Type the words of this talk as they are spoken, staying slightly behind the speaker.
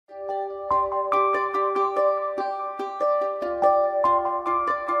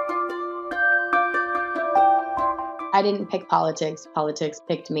I didn't pick politics. Politics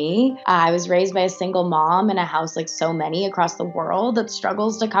picked me. I was raised by a single mom in a house like so many across the world that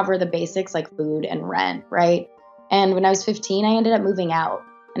struggles to cover the basics like food and rent, right? And when I was 15, I ended up moving out.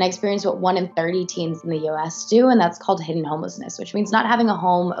 And I experienced what 1 in 30 teens in the US do, and that's called hidden homelessness, which means not having a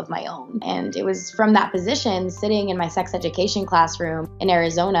home of my own. And it was from that position, sitting in my sex education classroom in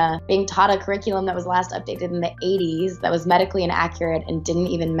Arizona, being taught a curriculum that was last updated in the 80s, that was medically inaccurate and didn't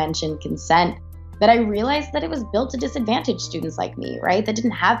even mention consent, that I realized that it was built to disadvantage students like me, right? That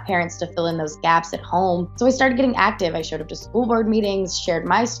didn't have parents to fill in those gaps at home. So I started getting active. I showed up to school board meetings, shared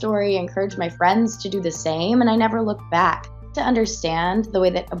my story, encouraged my friends to do the same, and I never looked back. To understand the way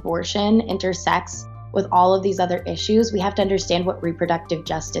that abortion intersects with all of these other issues, we have to understand what reproductive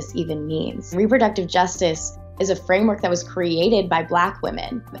justice even means. Reproductive justice is a framework that was created by Black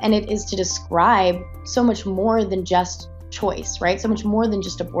women, and it is to describe so much more than just choice, right? So much more than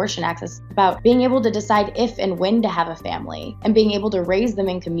just abortion access. It's about being able to decide if and when to have a family and being able to raise them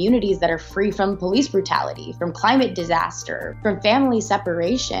in communities that are free from police brutality, from climate disaster, from family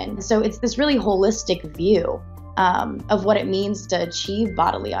separation. So it's this really holistic view of what it means to achieve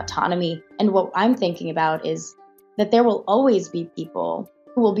bodily autonomy. And what I'm thinking about is that there will always be people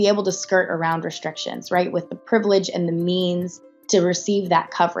who will be able to skirt around restrictions, right, with the privilege and the means to receive that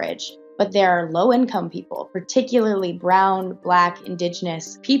coverage. But there are low-income people, particularly brown, Black,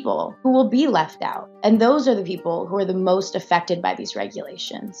 Indigenous people, who will be left out. And those are the people who are the most affected by these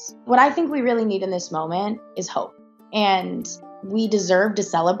regulations. What I think we really need in this moment is hope. And we deserve to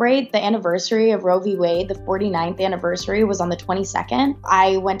celebrate the anniversary of Roe v. Wade. The 49th anniversary was on the 22nd.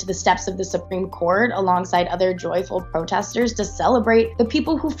 I went to the steps of the Supreme Court alongside other joyful protesters to celebrate the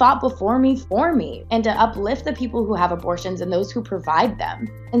people who fought before me for me and to uplift the people who have abortions and those who provide them.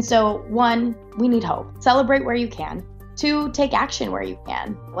 And so, 1, we need hope. Celebrate where you can. 2, take action where you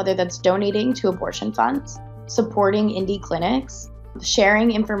can, whether that's donating to abortion funds, supporting indie clinics,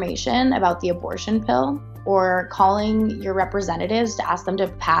 sharing information about the abortion pill, or calling your representatives to ask them to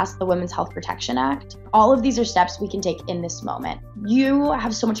pass the Women's Health Protection Act. All of these are steps we can take in this moment. You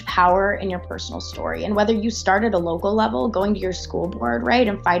have so much power in your personal story. And whether you start at a local level, going to your school board, right,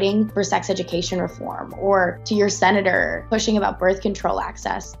 and fighting for sex education reform, or to your senator pushing about birth control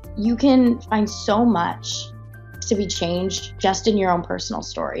access, you can find so much to be changed just in your own personal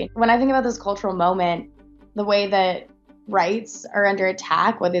story. When I think about this cultural moment, the way that rights are under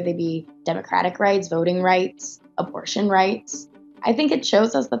attack, whether they be democratic rights, voting rights, abortion rights, I think it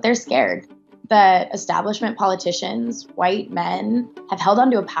shows us that they're scared. That establishment politicians, white men, have held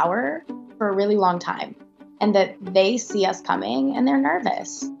onto a power for a really long time, and that they see us coming and they're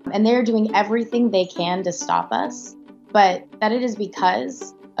nervous. And they're doing everything they can to stop us, but that it is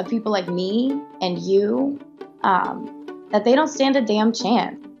because of people like me and you that they don't stand a damn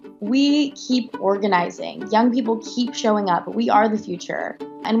chance. We keep organizing. Young people keep showing up. We are the future.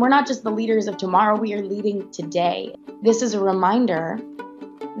 And we're not just the leaders of tomorrow, we are leading today. This is a reminder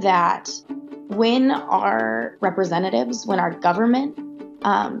that when our representatives, when our government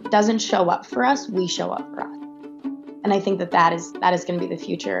doesn't show up for us, we show up for us. And I think that is going to be the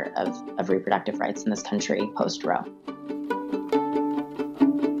future of reproductive rights in this country post-Roe.